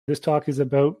This talk is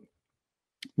about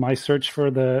my search for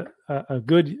a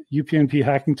good UPnP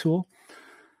hacking tool.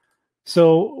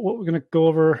 So what we're going to go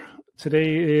over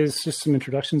today is just some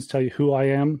introductions, tell you who I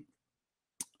am.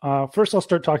 First, I'll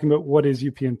start talking about what is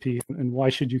UPnP and why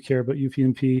should you care about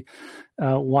UPnP.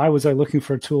 Why was I looking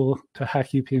for a tool to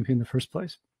hack UPnP in the first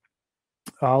place?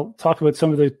 I'll talk about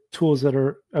some of the tools that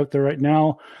are out there right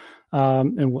now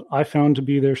and what I found to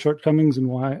be their shortcomings and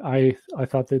why I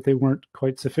thought that they weren't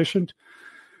quite sufficient.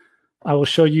 I will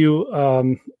show you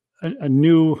an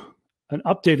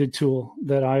updated tool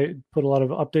that I put a lot of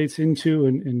updates into,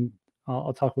 and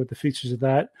I'll talk about the features of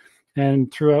that.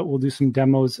 And throughout, we'll do some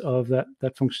demos of that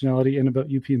functionality and about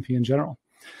UPnP in general.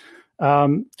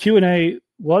 Q&A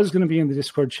was going to be in the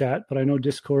Discord chat, but I know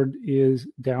Discord is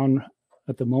down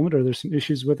at the moment, or there's some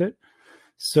issues with it.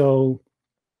 So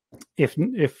if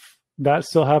that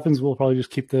still happens, we'll probably just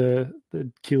keep the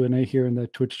Q&A here in the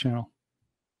Twitch channel.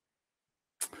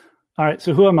 All right,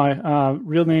 so who am I?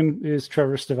 Real name is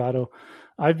Trevor Stavato.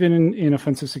 I've been in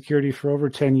offensive security for over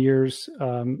 10 years,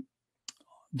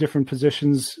 different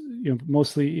positions,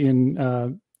 mostly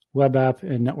in web app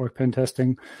and network pen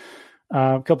testing.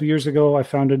 A couple of years ago, I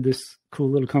founded this cool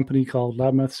little company called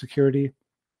Loudmouth Security.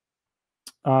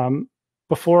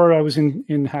 Before I was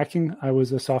in hacking, I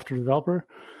was a software developer,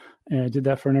 and I did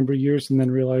that for a number of years and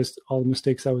then realized all the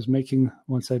mistakes I was making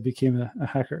once I became a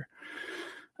hacker.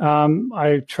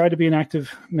 I try to be an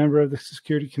active member of the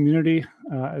security community.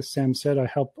 As Sam said, I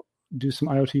help do some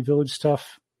IoT village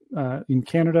stuff in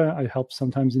Canada. I help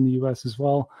sometimes in the US as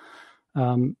well.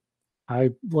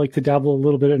 I like to dabble a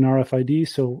little bit in RFID,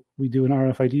 so we do an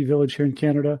RFID village here in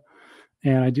Canada.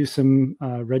 And I do some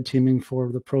red teaming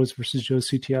for the Pros versus Joes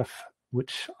CTF,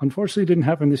 which unfortunately didn't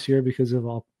happen this year because of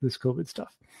all this COVID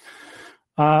stuff.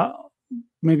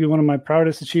 Maybe one of my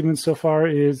proudest achievements so far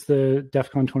is the DEF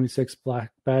CON 26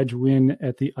 Black Badge win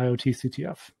at the IoT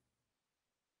CTF.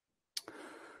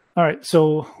 All right,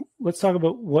 so let's talk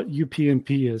about what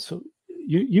UPnP is. So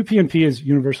UPnP is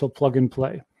Universal Plug and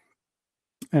Play.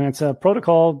 And it's a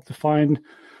protocol defined,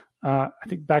 I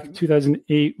think back in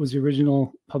 2008 was the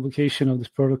original publication of this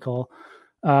protocol,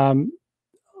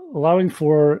 allowing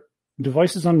for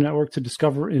devices on the network to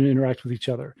discover and interact with each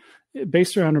other,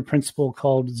 based around a principle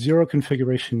called zero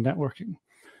configuration networking.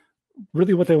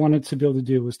 Really what they wanted to be able to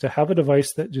do was to have a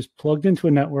device that just plugged into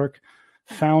a network,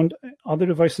 found other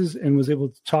devices, and was able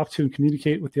to talk to and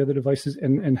communicate with the other devices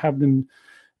and have them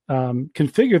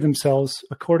configure themselves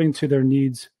according to their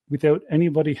needs without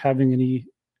anybody having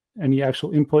any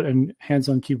actual input and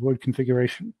hands-on keyboard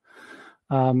configuration.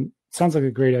 Sounds like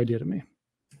a great idea to me.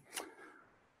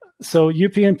 So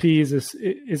UPnP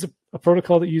is a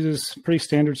protocol that uses pretty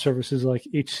standard services like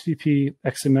HTTP,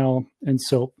 XML, and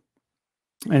SOAP.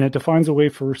 And it defines a way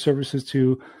for services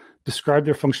to describe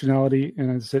their functionality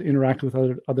and, as I said, interact with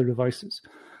other devices.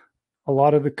 A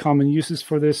lot of the common uses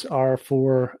for this are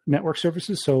for network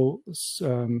services. So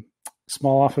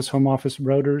small office, home office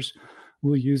routers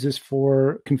will use this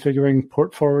for configuring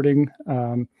port forwarding.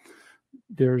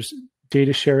 There's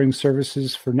data sharing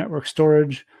services for network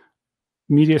storage.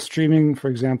 Media streaming, for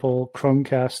example,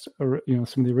 Chromecast, or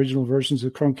some of the original versions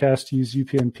of Chromecast use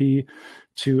UPnP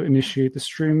to initiate the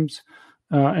streams.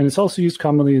 And it's also used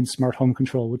commonly in smart home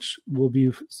control, which will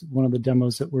be one of the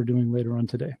demos that we're doing later on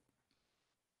today.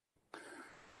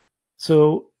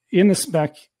 So in the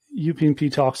spec,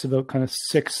 UPnP talks about kind of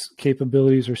 6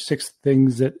 capabilities or 6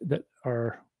 things that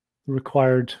are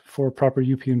required for proper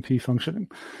UPnP functioning.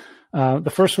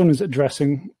 The first one is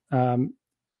addressing.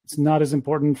 It's not as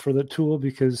important for the tool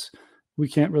because we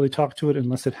can't really talk to it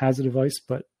unless it has a device,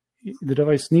 but the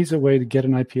device needs a way to get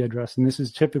an IP address, and this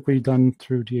is typically done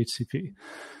through DHCP.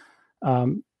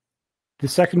 The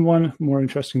second one, more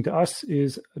interesting to us,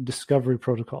 is a discovery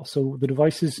protocol. So the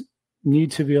devices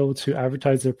need to be able to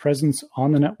advertise their presence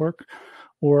on the network,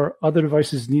 or other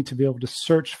devices need to be able to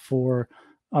search for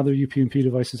other UPnP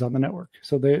devices on the network.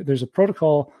 So there's a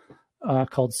protocol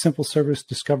called Simple Service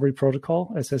Discovery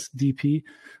Protocol, SSDP,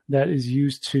 that is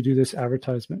used to do this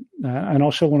advertisement. And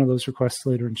I'll show one of those requests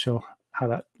later and show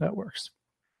how that works.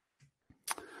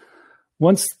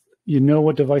 Once you know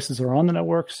what devices are on the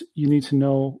networks, you need to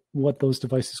know what those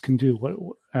devices can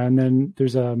do. And then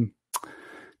there's a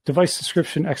device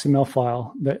description XML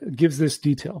file that gives this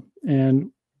detail.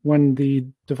 And when the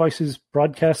devices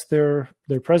broadcast their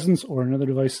presence or another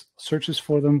device searches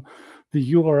for them,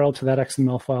 the URL to that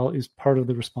XML file is part of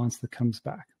the response that comes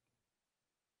back.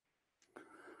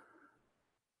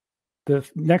 The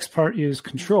next part is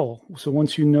control. So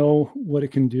once you know what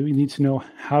it can do, you need to know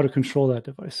how to control that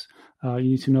device. You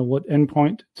need to know what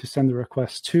endpoint to send the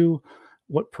request to,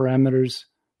 what parameters.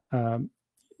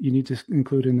 you need to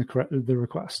include in the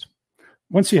request.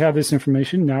 Once you have this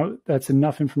information, now that's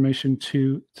enough information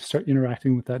to start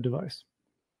interacting with that device.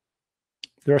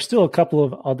 There are still a couple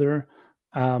of other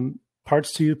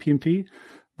parts to UPnP.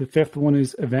 The fifth one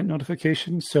is event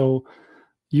notification. So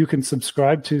you can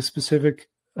subscribe to specific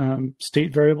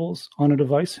state variables on a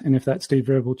device, and if that state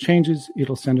variable changes,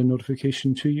 it'll send a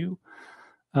notification to you.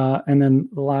 And then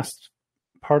the last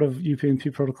part of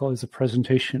UPnP protocol is a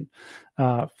presentation.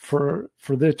 For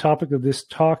the topic of this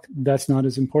talk, that's not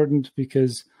as important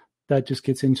because that just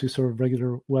gets into sort of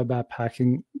regular web app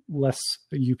hacking, less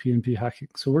UPnP hacking.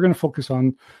 So we're going to focus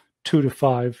on 2 to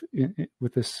 5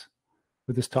 with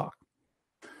this talk.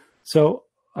 So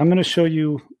I'm going to show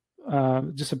you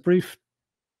just a brief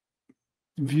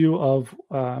view of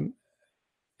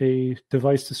a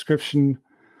device description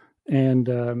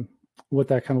and what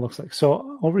that kind of looks like.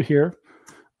 So over here,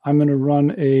 I'm going to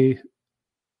run a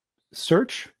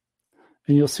search,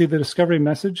 and you'll see the discovery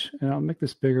message. And I'll make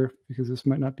this bigger because this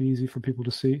might not be easy for people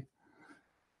to see.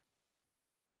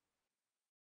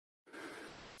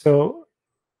 So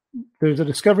there's a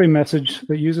discovery message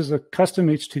that uses a custom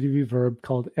HTTP verb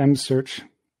called msearch.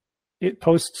 It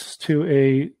posts to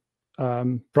a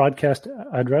broadcast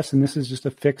address, and this is just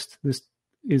a fixed. This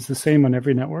is the same on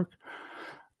every network.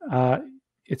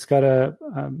 It's got a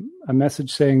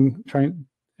message saying trying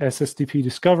SSDP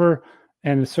discover,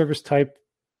 and the service type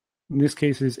in this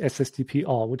case is SSDP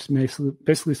all, which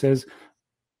basically says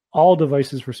all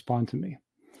devices respond to me.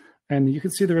 And you can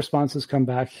see the responses come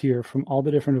back here from all the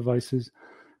different devices,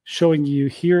 showing you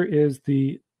here is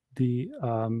the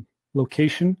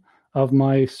location of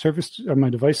my service or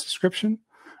my device description,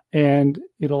 and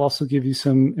it'll also give you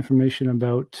some information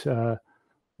about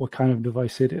what kind of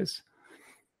device it is.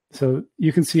 So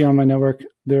you can see on my network,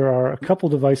 there are a couple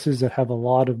devices that have a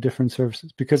lot of different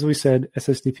services. Because we said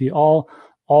SSDP all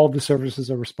of the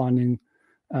services are responding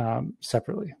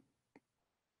separately.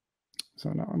 So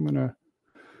now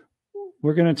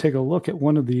we're gonna take a look at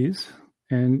one of these,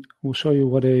 and we'll show you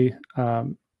what a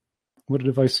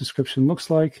device description looks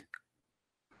like.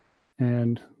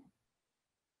 And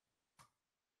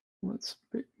let's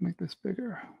make this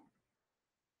bigger.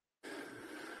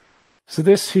 So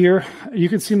this here, you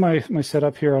can see my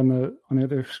setup here on the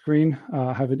other screen.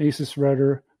 I have an ASUS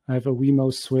router, I have a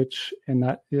Wemo switch, and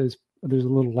there's a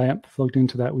little lamp plugged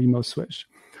into that Wemo switch.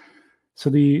 So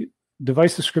the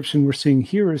device description we're seeing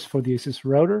here is for the ASUS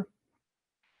router.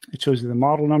 It shows you the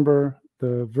model number,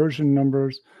 the version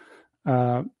numbers,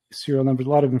 serial numbers, a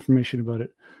lot of information about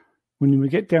it. When we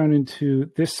get down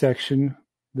into this section,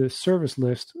 the service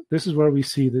list, this is where we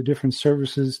see the different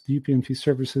services, the UPnP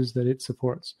services that it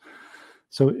supports.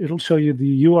 So it'll show you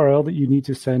the URL that you need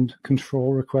to send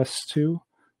control requests to,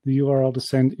 the URL to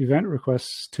send event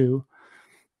requests to,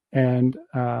 and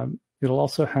it'll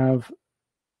also have,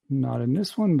 not in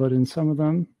this one, but in some of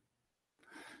them,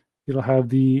 it'll have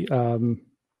the,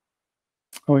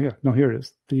 here it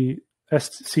is, the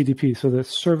SCDP, so the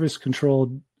service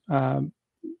controlled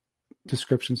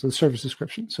description, so the service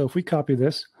description. So if we copy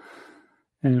this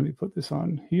and we put this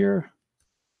on here,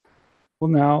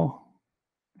 we'll now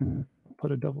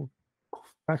put a double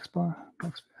backslash.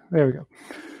 There we go.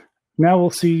 Now we'll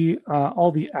see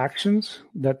all the actions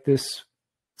that this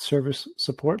service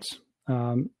supports,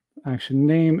 action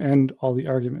name, and all the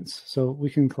arguments. So we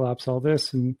can collapse all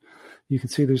this, and you can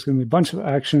see there's going to be a bunch of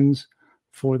actions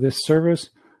for this service.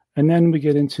 And then we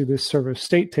get into this service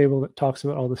state table that talks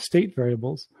about all the state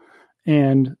variables.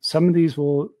 And some of these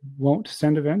won't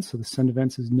send events, so the send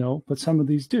events is no, but some of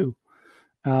these do.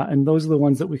 And those are the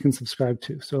ones that we can subscribe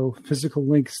to. So physical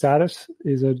link status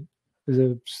is a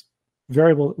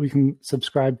variable that we can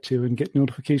subscribe to and get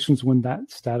notifications when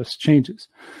that status changes.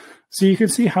 So you can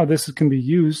see how this can be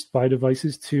used by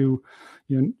devices to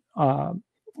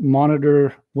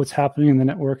monitor what's happening in the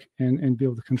network and be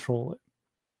able to control it.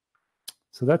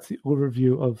 So that's the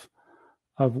overview of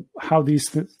how the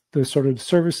sort of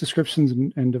service descriptions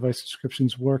and device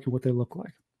descriptions work and what they look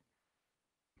like.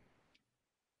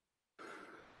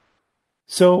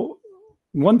 So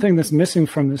one thing that's missing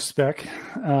from this spec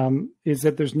is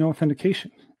that there's no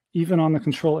authentication. Even on the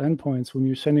control endpoints, when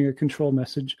you're sending a control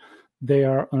message, they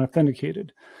are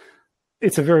unauthenticated.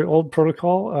 It's a very old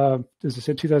protocol, as I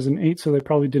said, 2008, so they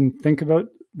probably didn't think about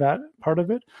that part of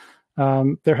it.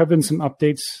 There have been some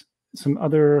updates, some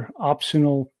other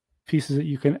optional pieces that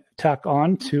you can tack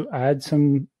on to add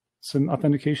some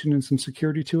authentication and some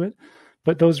security to it.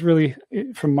 But those really,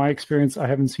 from my experience, I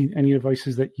haven't seen any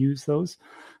devices that use those.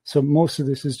 So most of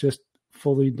this is just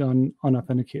fully done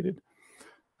unauthenticated.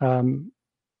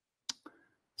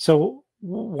 So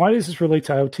why does this relate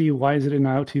to IoT? Why is it in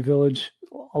IoT Village?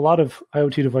 A lot of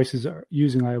IoT devices are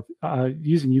using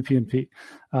UPnP.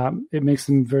 It makes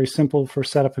them very simple for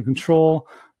setup and control.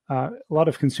 A lot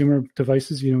of consumer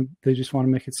devices, they just want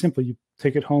to make it simple. You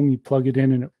take it home, you plug it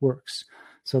in, and it works.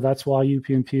 So that's why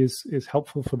UPnP is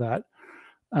helpful for that.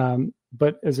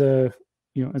 But as a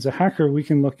hacker, we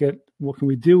can look at what can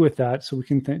we do with that. So we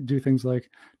can do things like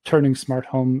turning smart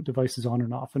home devices on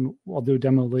and off. And I'll do a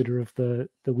demo later of the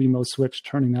Wemo switch,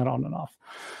 turning that on and off.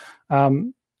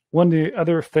 One of the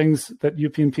other things that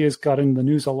UPnP has got in the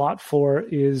news a lot for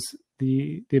is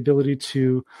the ability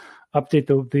to update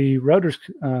the router's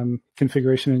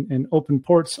configuration and open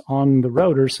ports on the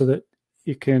router so that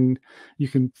you can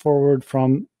forward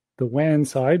from the WAN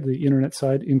side, the internet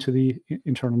side, into the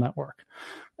internal network.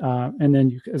 And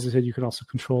then, as I said, you can also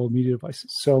control media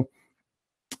devices. So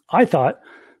I thought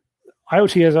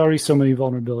IoT has already so many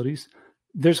vulnerabilities.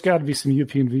 There's got to be some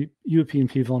UPnP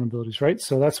vulnerabilities, right?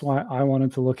 So that's why I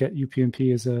wanted to look at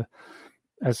UPnP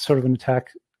as sort of an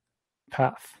attack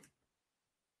path.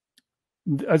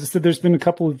 As I said, there's been a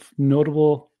couple of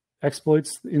notable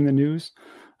exploits in the news.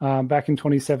 Back in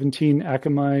 2017,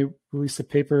 Akamai released a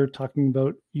paper talking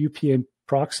about UPn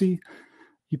proxy.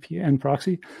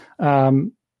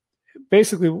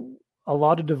 Basically, a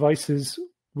lot of devices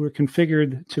were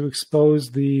configured to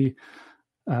expose the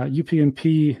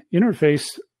UPnP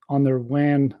interface on the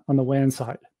WAN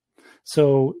side.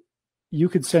 So you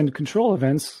could send control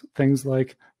events, things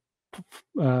like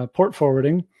port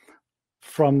forwarding,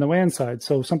 from the WAN side.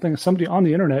 So somebody on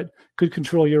the internet could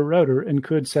control your router and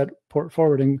could set port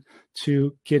forwarding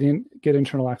to get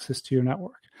internal access to your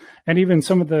network. And even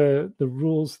some of the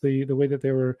rules, the way that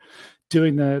they were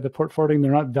doing the port forwarding,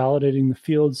 they're not validating the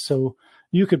fields. So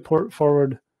you could port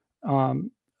forward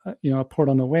a port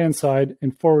on the WAN side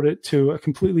and forward it to a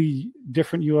completely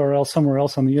different URL somewhere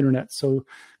else on the internet. So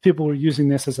people were using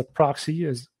this as a proxy,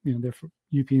 as therefore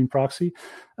UPn proxy,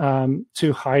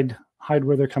 to hide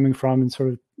where they're coming from and sort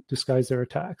of disguise their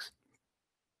attacks.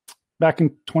 Back in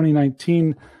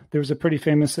 2019, there was a pretty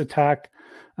famous attack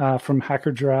from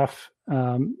Hacker Giraffe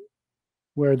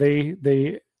where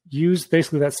they used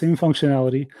basically that same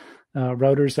functionality,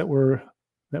 routers that were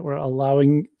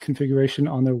allowing configuration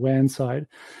on their WAN side,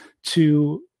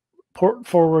 to port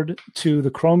forward to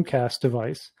the Chromecast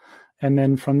device. And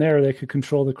then from there, they could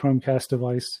control the Chromecast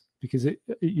device because it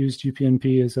used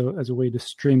UPnP as a way to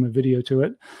stream a video to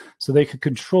it. So they could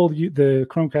control the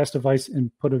Chromecast device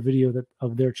and put a video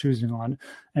of their choosing on.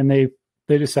 And they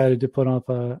decided to put up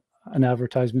an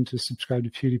advertisement to subscribe to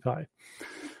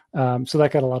PewDiePie. So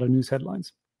that got a lot of news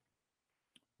headlines.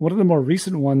 One of the more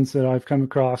recent ones that I've come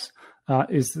across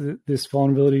is this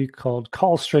vulnerability called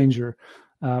Call Stranger.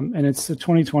 And it's a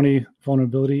 2020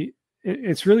 vulnerability.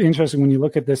 It's really interesting when you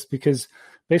look at this because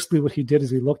basically what he did is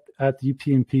he looked at the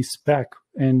UPnP spec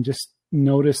and just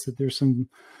noticed that there's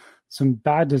some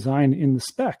bad design in the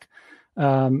spec.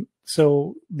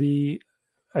 So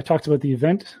I talked about the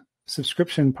event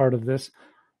subscription part of this.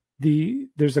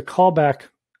 There's a callback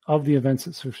of the event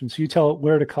subscription. So you tell it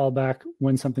where to call back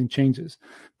when something changes,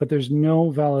 but there's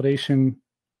no validation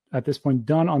at this point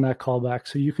done on that callback.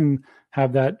 So you can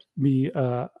have that be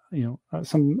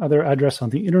some other address on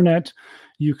the internet.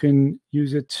 You can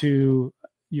use it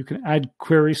you can add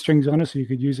query strings on it, so you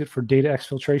could use it for data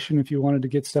exfiltration if you wanted to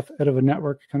get stuff out of a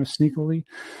network kind of sneakily.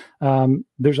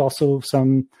 There's also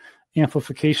some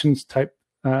amplifications type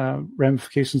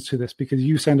ramifications to this because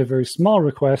you send a very small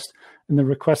request and the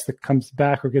request that comes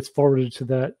back or gets forwarded to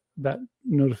that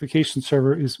notification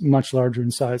server is much larger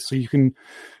in size. So you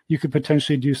could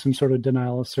potentially do some sort of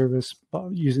denial of service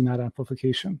using that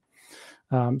amplification.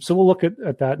 So we'll look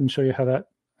at that and show you how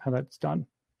that's done.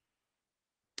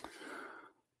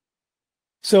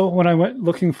 So when I went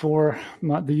looking for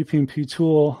the UPnP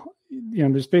tool,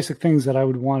 there's basic things that I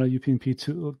would want a UPnP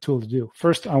tool to do.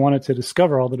 First, I wanted to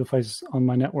discover all the devices on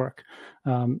my network.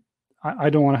 I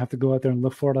don't want to have to go out there and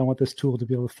look for it. I want this tool to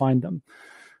be able to find them.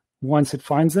 Once it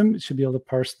finds them, it should be able to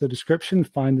parse the description,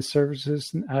 find the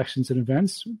services and actions and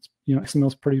events. XML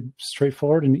is pretty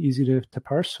straightforward and easy to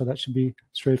parse, so that should be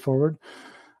straightforward.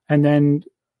 And then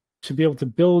to be able to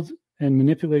build and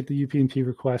manipulate the UPnP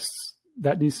requests,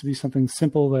 that needs to be something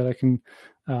simple that I can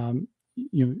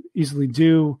easily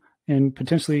do and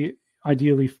potentially,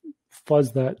 ideally,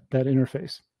 fuzz that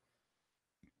interface.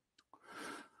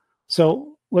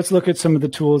 So let's look at some of the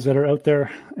tools that are out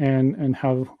there and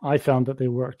how I found that they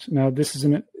worked. Now, this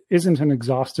isn't an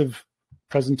exhaustive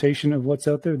presentation of what's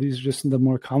out there. These are just the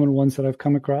more common ones that I've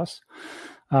come across.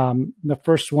 The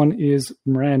first one is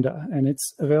Miranda, and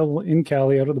it's available in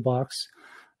Kali out of the box.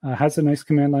 Has a nice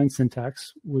command line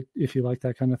syntax, if you like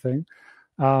that kind of thing.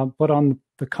 But on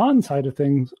the con side of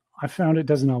things, I found it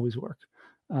doesn't always work.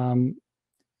 In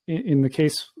the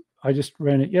case, I just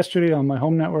ran it yesterday on my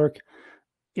home network.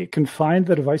 It can find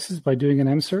the devices by doing an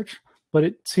M search, but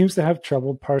it seems to have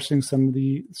trouble parsing some of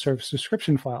the service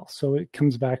description files. So it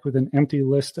comes back with an empty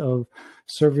list of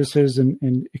services, and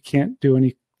it can't do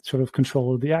any sort of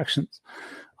control of the actions.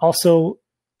 Also,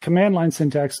 command line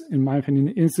syntax, in my opinion,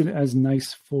 isn't as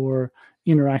nice for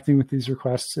interacting with these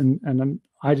requests, and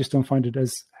I just don't find it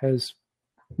as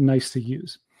nice to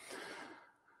use.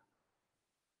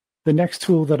 The next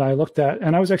tool that I looked at,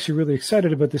 and I was actually really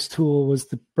excited about this tool, was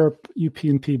the Burp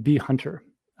UPnP BHunter.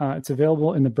 It's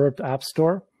available in the Burp App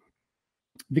Store.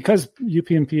 Because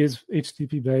UPnP is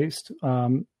HTTP based,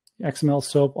 XML,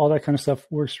 SOAP, all that kind of stuff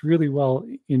works really well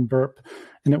in Burp,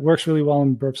 and it works really well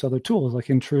in Burp's other tools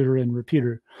like Intruder and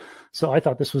Repeater. So I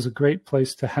thought this was a great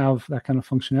place to have that kind of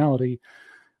functionality.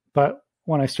 But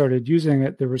when I started using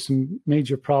it, there were some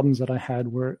major problems that I had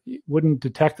where it wouldn't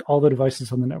detect all the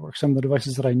devices on the network. Some of the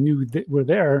devices that I knew that were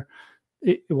there,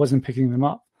 it wasn't picking them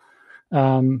up.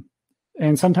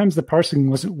 And sometimes the parsing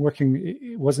wasn't working.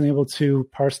 It wasn't able to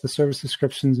parse the service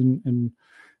descriptions and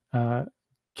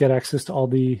get access to all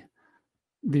the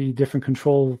different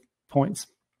control points.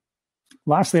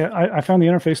 Lastly, I found the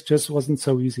interface just wasn't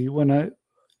so easy.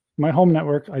 My home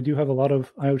network, I do have a lot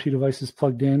of IoT devices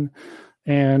plugged in.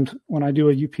 And when I do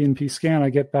a UPnP scan, I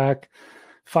get back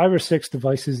 5 or 6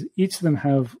 devices. Each of them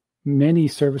have many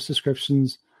service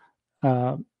descriptions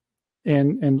and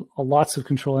lots of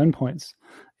control endpoints.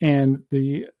 And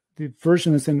the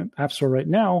version that's in the App Store right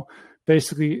now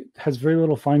basically has very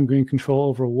little fine-grained control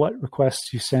over what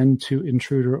requests you send to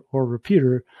Intruder or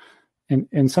Repeater.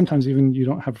 And sometimes even you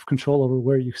don't have control over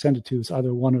where you send it to. It's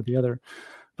either one or the other.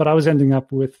 But I was ending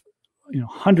up with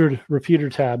 100 Repeater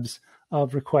tabs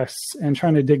of requests and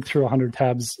trying to dig through 100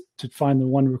 tabs to find the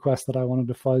one request that I wanted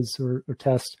to fuzz or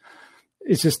test.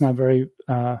 It's just not very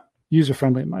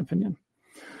user-friendly, in my opinion.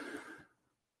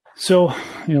 So,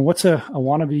 what's a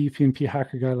wannabe UPnP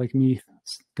hacker guy like me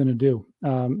going to do?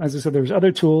 As I said, there's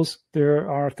other tools.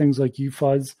 There are things like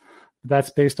UFuzz. That's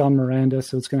based on Miranda,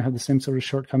 so it's going to have the same sort of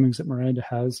shortcomings that Miranda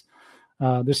has.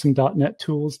 There's some .NET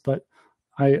tools, but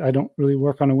I don't really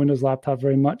work on a Windows laptop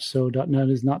very much, so .NET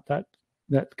is not that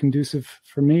conducive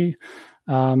for me.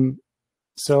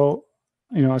 So,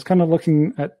 I was kind of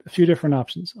looking at a few different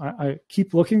options. I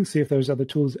keep looking, see if there's other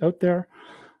tools out there.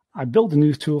 I build a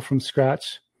new tool from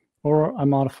scratch, or I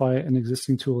modify an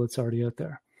existing tool that's already out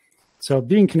there. So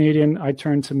being Canadian, I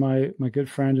turned to my good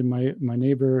friend and my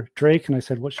neighbor, Drake, and I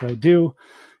said, what should I do?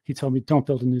 He told me, don't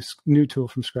build a new tool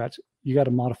from scratch. You got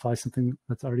to modify something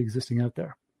that's already existing out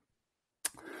there.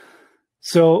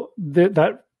 So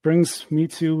that brings me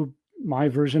to my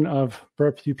version of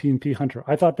Burp UPnP Hunter.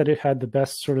 I thought that it had the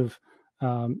best sort of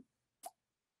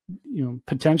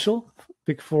potential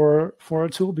for a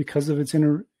tool because of its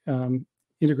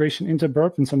integration into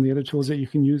Burp and some of the other tools that you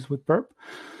can use with Burp.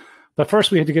 But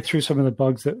first, we had to get through some of the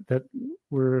bugs that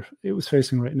it was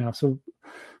facing right now. So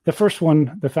the first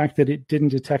one, the fact that it didn't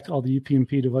detect all the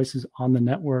UPnP devices on the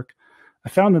network, I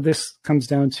found that this comes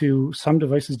down to some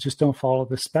devices just don't follow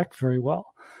the spec very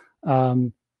well.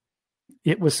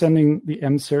 It was sending the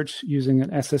M search using an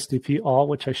SSDP all,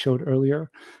 which I showed earlier,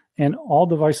 and all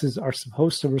devices are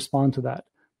supposed to respond to that,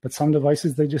 but some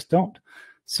devices, they just don't.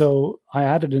 So I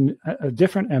added a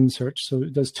different M search. So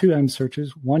it does 2 M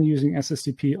searches, one using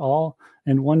SSDP all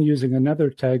and one using another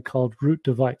tag called root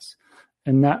device.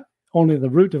 And that only the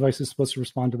root device is supposed to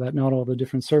respond to that, not all the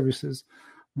different services.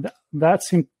 That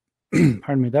seemed,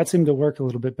 that seemed to work a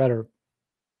little bit better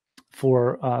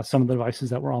for some of the devices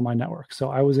that were on my network.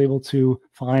 So I was able to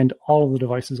find all of the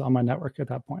devices on my network at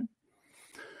that point.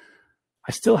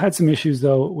 I still had some issues,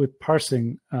 though, with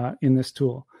parsing in this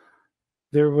tool.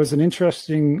 There was an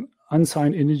interesting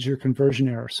unsigned integer conversion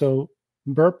error. So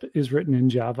Burp is written in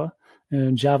Java,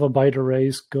 and Java byte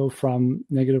arrays go from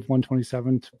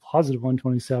 -127 to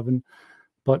 +127.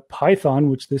 But Python,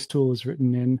 which this tool is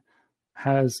written in,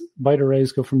 has byte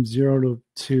arrays go from 0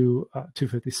 to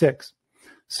 256.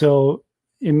 So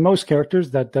in most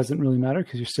characters, that doesn't really matter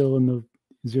because you're still in the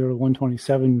 0 to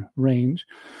 127 range.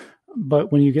 But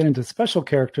when you get into special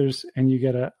characters and you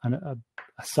get a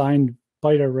assigned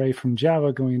byte array from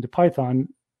Java going into Python,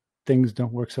 things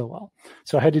don't work so well.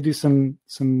 So I had to do some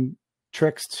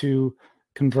tricks to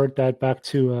convert that back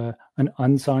to an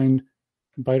unsigned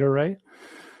byte array,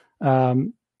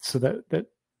 so that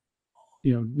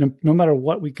no matter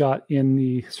what we got in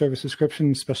the service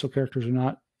description, special characters or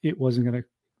not, it wasn't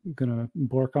gonna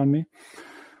bork on me.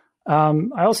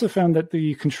 I also found that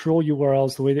the control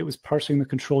URLs, the way that it was parsing the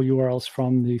control URLs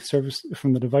from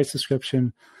the device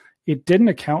description, it didn't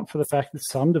account for the fact that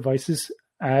some devices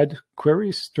add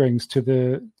query strings to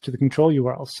the control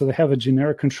URLs. So they have a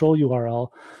generic control URL,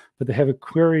 but they have a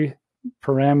query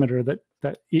parameter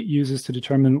that it uses to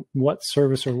determine what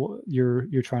service or what you're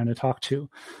trying to talk to.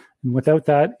 And without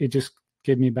that, it just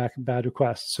gave me back a bad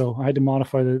request. So I had to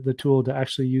modify the tool to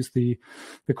actually use the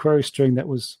query string that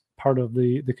was part of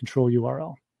the control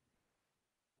URL.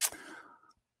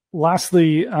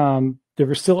 Lastly, there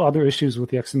were still other issues with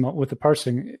the XML, with the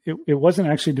parsing. It wasn't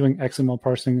actually doing XML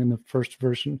parsing in the first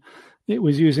version. It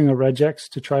was using a regex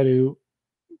to try to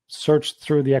search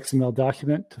through the XML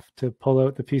document to pull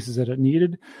out the pieces that it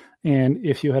needed. And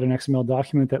if you had an XML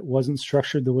document that wasn't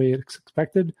structured the way it's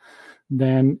expected,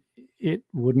 then it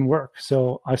wouldn't work.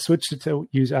 So I switched it to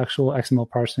use actual XML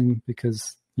parsing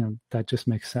because that just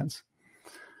makes sense.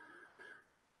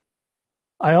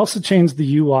 I also changed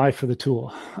the UI for the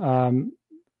tool.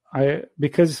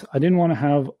 Because I didn't want to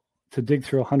have to dig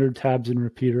through 100 tabs in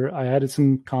Repeater, I added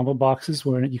some combo boxes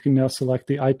where you can now select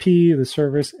the IP, the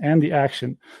service, and the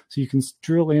action. So you can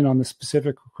drill in on the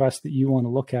specific request that you want to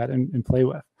look at and play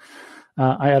with.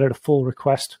 I added a full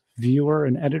request viewer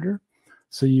and editor.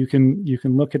 So you can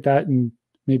look at that and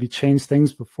maybe change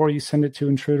things before you send it to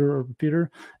Intruder or Repeater.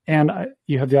 And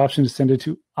you have the option to send it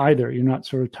to either. You're not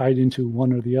sort of tied into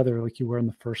one or the other like you were in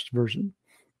the first version.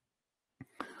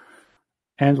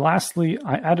 And lastly,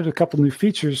 I added a couple new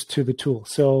features to the tool.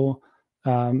 So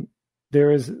I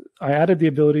added the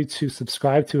ability to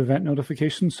subscribe to event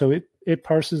notifications. So it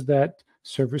parses that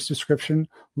service description,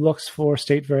 looks for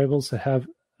state variables that have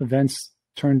events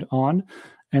turned on,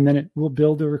 and then it will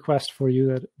build a request for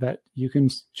you that you can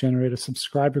generate a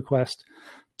subscribe request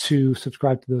to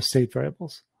subscribe to those state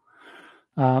variables.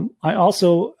 I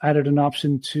also added an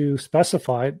option to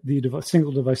specify the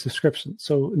single device description.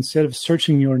 So instead of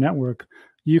searching your network,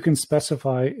 you can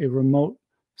specify a remote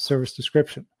service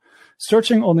description.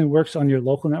 Searching only works on your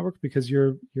local network because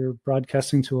you're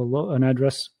broadcasting to an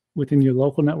address within your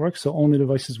local network. So only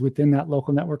devices within that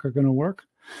local network are going to work.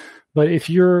 But if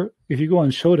you go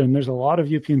on Shodan, there's a lot of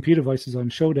UPnP devices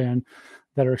on Shodan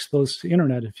that are exposed to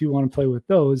internet. If you want to play with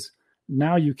those,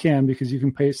 now you can, because you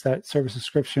can paste that service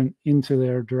description into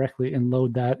there directly and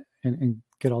load that and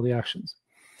get all the actions.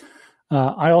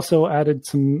 I also added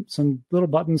some little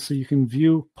buttons so you can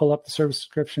pull up the service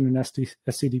description and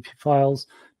SCDP files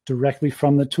directly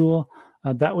from the tool.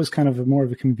 That was kind of more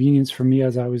of a convenience for me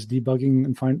as I was debugging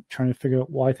and trying to figure out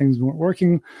why things weren't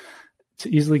working. To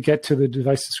easily get to the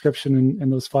device description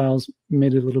and those files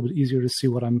made it a little bit easier to see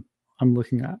what I'm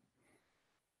looking at.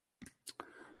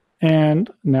 And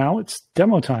now it's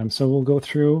demo time. So we'll go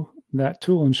through that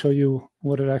tool and show you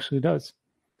what it actually does.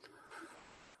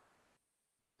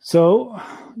 So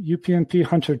UPnP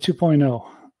Hunter 2.0.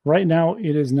 Right now,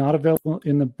 it is not available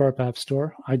in the Burp App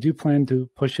Store. I do plan to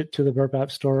push it to the Burp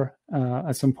App Store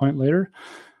at some point later.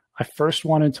 I first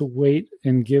wanted to wait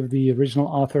and give the original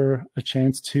author a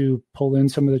chance to pull in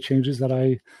some of the changes that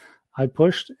I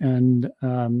pushed and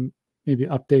maybe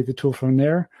update the tool from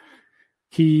there.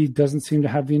 He doesn't seem to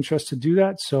have the interest to do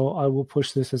that, so I will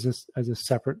push this as a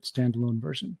separate standalone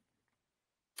version.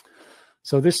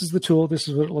 So this is the tool. This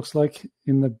is what it looks like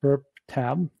in the Burp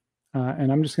tab.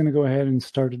 And I'm just going to go ahead and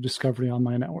start a discovery on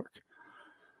my network.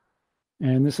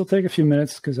 And this will take a few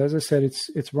minutes because, as I said,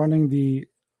 it's running the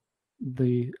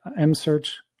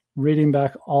mSearch, reading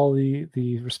back all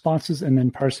the responses, and then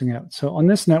parsing out. So on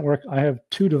this network, I have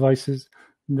two devices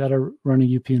that are running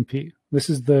UPnP. This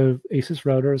is the ASUS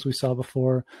router, as we saw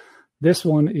before. This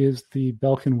one is the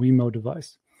Belkin Wemo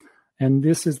device. And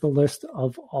this is the list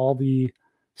of all the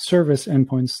service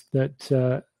endpoints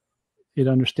that it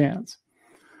understands.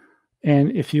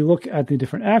 And if you look at the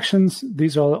different actions,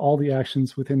 these are all the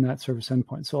actions within that service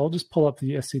endpoint. So I'll just pull up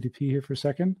the SCDP here for a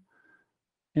second.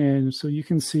 And so you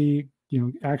can see,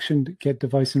 action to get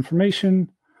device information.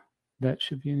 That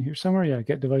should be in here somewhere. Yeah,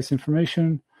 get device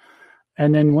information.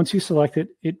 And then once you select it,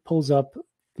 it pulls up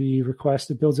the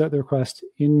request. It builds out the request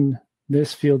in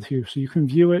this field here. So you can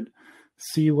view it,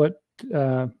 see what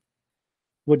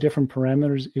different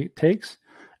parameters it takes.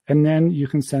 And then you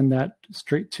can send that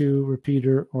straight to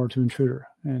Repeater or to Intruder.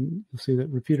 And you'll see that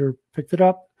Repeater picked it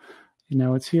up. And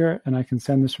now it's here, and I can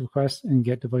send this request and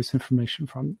get device information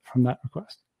from that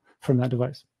request, from that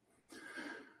device.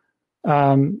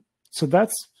 So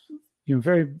that's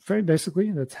very, very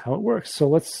basically, that's how it works. So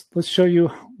let's show you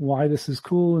why this is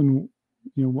cool and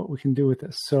what we can do with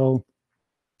this. So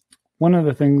one of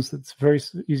the things that's very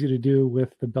easy to do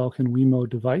with the Belkin Wemo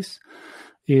device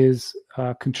is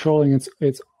controlling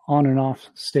its on and off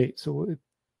state. So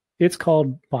it's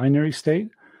called binary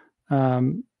state.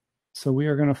 So we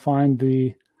are going to find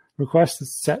the request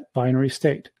that's set binary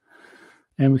state.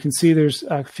 And we can see there's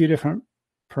a few different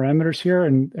parameters here,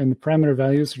 and the parameter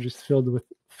values are just filled with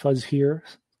fuzz here,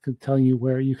 telling you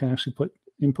where you can actually put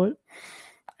input.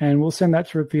 And we'll send that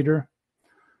to repeater.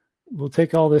 We'll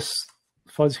take all this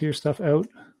fuzz here stuff out.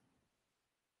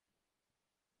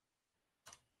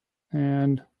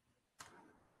 And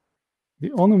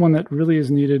the only one that really is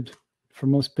needed for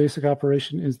most basic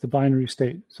operation is the binary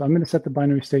state. So I'm going to set the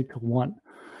binary state to 1,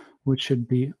 which should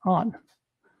be on.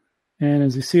 And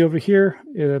as you see over here,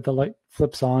 the light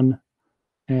flips on,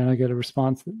 and I get a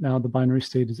response that now the binary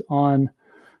state is on,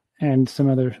 and some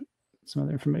other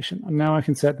information. And now I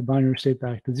can set the binary state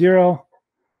back to 0,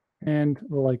 and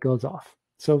the light goes off.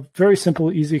 So very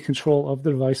simple, easy control of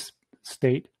the device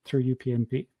state through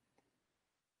UPnP.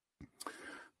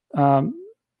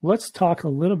 Let's talk a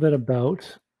little bit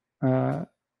about the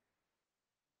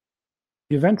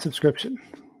event subscription.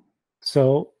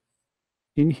 So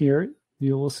in here,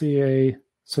 you will see a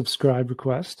subscribe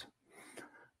request.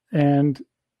 And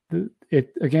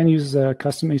it, again, uses a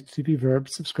custom HTTP verb,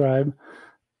 subscribe.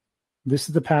 This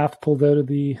is the path pulled out of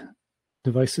the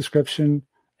device description.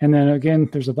 And then, again,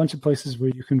 there's a bunch of places where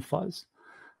you can fuzz.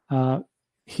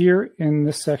 Here in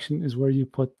this section is where you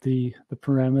put the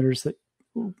parameters that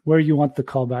where you want the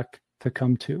callback to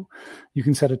come to. You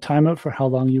can set a timeout for how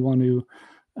long you want to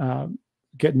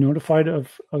get notified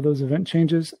of those event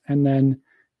changes. And then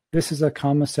this is a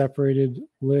comma-separated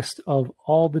list of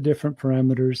all the different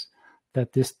parameters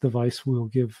that this device will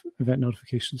give event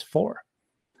notifications for.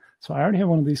 So I already have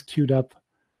one of these queued up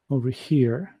over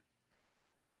here.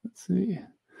 Let's see.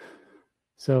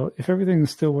 So if everything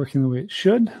is still working the way it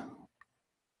should,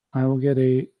 I will get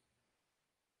a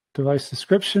device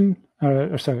description,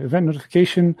 event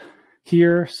notification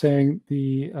here saying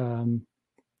the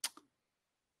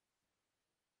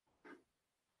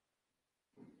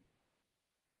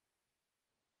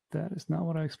that is not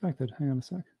what I expected. Hang on a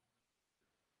sec.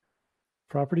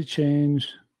 Property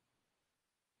change.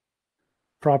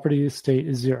 Property state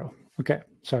is 0. Okay,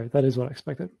 sorry, that is what I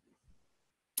expected.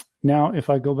 Now, if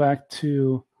I go back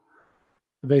to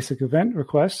the basic event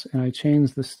request and I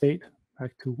change the state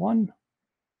back to 1,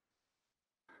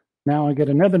 now I get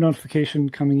another notification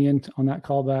coming in on that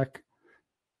callback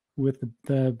with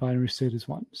the binary state as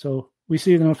 1. So we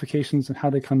see the notifications and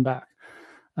how they come back.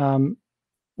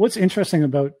 What's interesting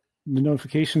about the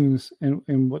notifications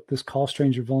and what this call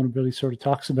stranger vulnerability sort of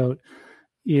talks about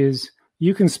is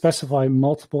you can specify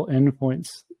multiple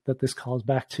endpoints that this calls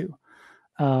back to.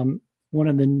 One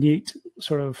of the neat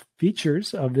sort of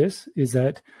features of this is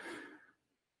that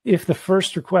if the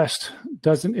first request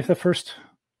doesn't, if the first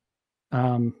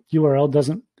URL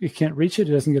doesn't, it can't reach it,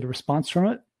 it doesn't get a response from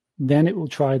it, then it will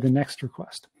try the next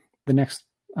request, the next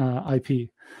IP.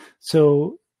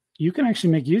 So you can actually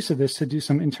make use of this to do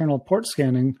some internal port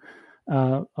scanning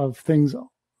of things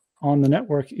on the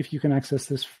network. If you can access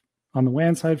this on the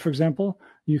WAN side, for example,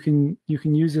 you can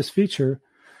use this feature,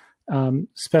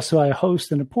 specify a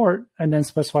host and a port, and then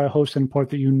specify a host and a port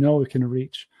that you know it can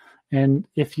reach. And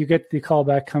if you get the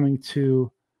callback coming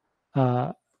to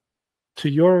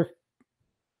your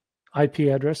IP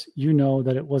address, you know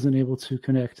that it wasn't able to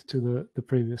connect to the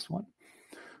previous one.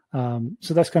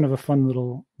 So that's kind of a fun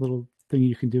little thing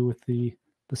you can do with the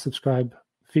subscribe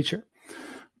feature.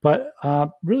 But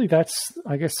really, that's,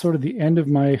 I guess, sort of the end of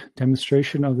my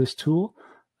demonstration of this tool.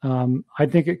 I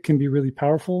think it can be really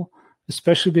powerful,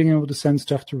 especially being able to send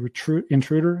stuff to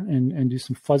intruder and do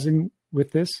some fuzzing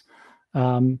with this.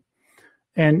 And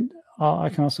I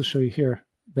can also show you here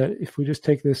that if we just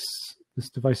take this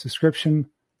device description,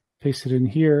 paste it in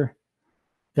here,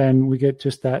 then we get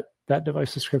just that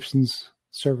device descriptions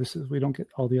services. We don't get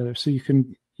all the others. So you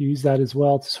can use that as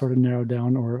well to sort of narrow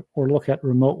down or look at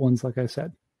remote ones, like I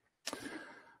said.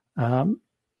 And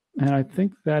I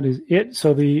think that is it.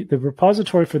 So the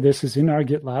repository for this is in our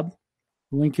GitLab.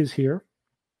 The link is here.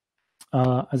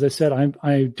 As I said,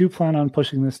 I do plan on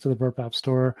pushing this to the Burp App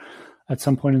Store at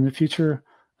some point in the future,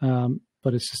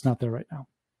 but it's just not there right now.